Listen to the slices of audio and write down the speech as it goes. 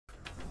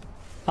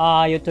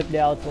Ah, you took the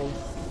outpost.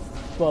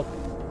 Fuck.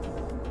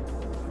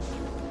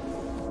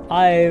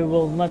 I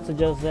will not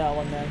suggest that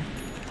one, man.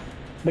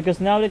 Because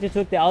now that you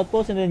took the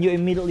outpost and then you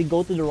immediately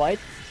go to the right,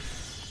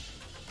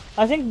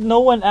 I think no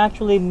one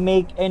actually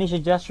make any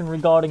suggestion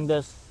regarding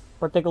this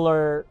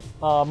particular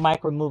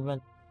micro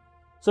movement.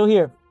 So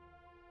here,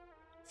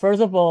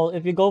 first of all,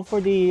 if you go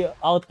for the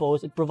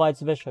outpost, it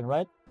provides vision,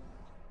 right?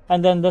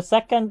 And then the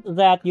second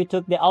that you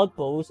took the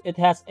outpost, it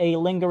has a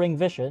lingering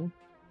vision,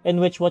 in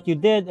which what you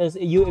did is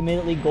you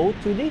immediately go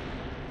to the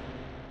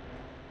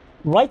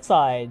right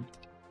side.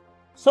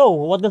 So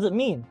what does it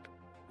mean?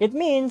 It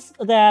means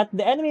that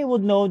the enemy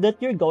would know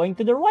that you're going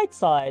to the right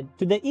side,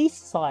 to the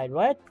east side,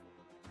 right?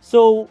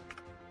 So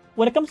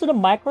when it comes to the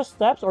micro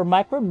steps or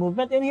micro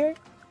movement in here,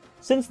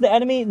 since the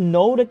enemy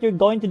know that you're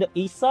going to the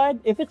east side,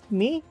 if it's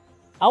me,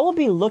 I will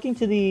be looking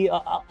to the,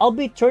 I'll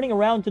be turning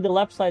around to the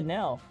left side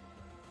now.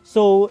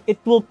 So it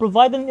will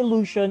provide an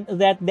illusion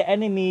that the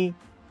enemy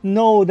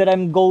know that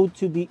I'm go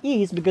to the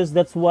east because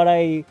that's what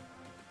I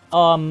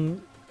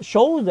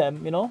show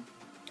them, you know,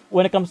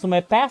 when it comes to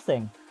my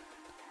passing.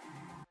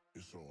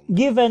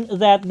 Given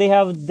that they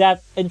have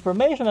that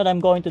information that I'm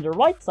going to the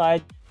right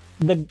side,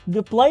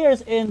 the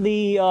players in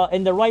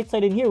the right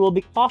side in here will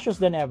be cautious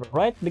than ever,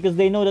 right? Because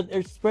they know that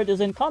their spirit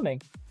is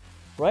incoming,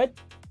 right?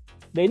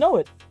 They know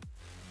it.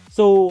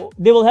 So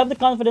they will have the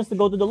confidence to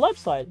go to the left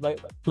side,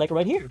 like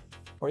right here,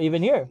 or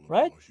even here,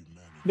 right?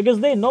 Because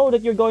they know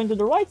that you're going to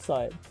the right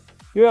side.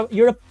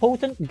 You're a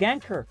potent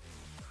ganker.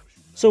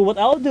 So what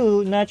I'll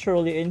do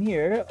naturally in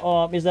here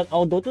is that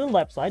I'll go to the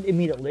left side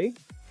immediately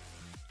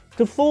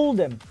to fool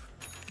them,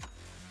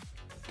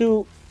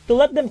 to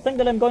let them think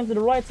that I'm going to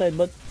the right side.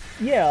 But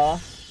yeah,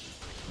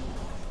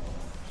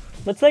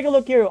 let's take a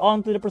look here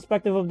onto the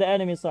perspective of the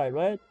enemy side,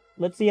 right?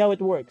 Let's see how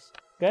it works.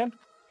 Okay,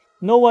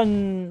 no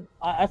one,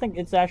 I think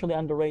it's actually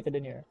underrated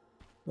in here.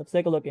 Let's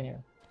take a look in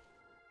here.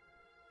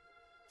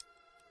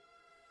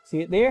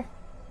 See it there?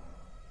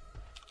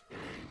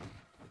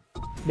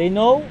 They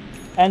know.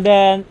 And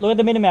then look at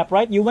the minimap,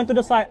 right? You went to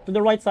the side, to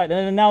the right side,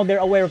 and then now they're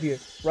aware of you,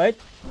 right?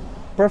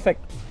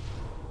 Perfect.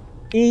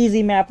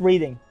 Easy map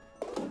reading,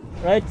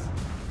 right?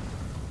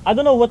 I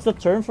don't know what's the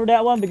term for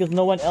that one because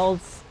no one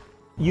else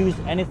used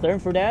any term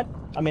for that.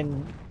 I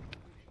mean,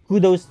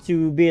 kudos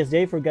to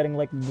BSJ for getting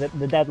like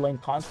the deadline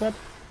concept.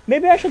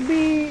 Maybe I should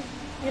be,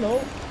 you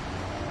know,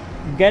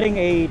 getting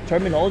a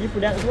terminology for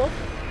that as well.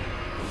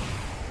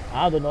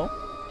 I don't know.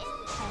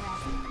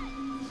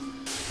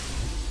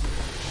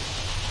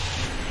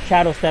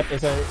 Shadow Step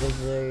is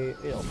a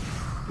you know,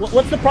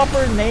 what's the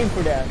proper name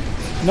for that?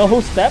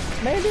 Nohu Step,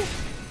 maybe?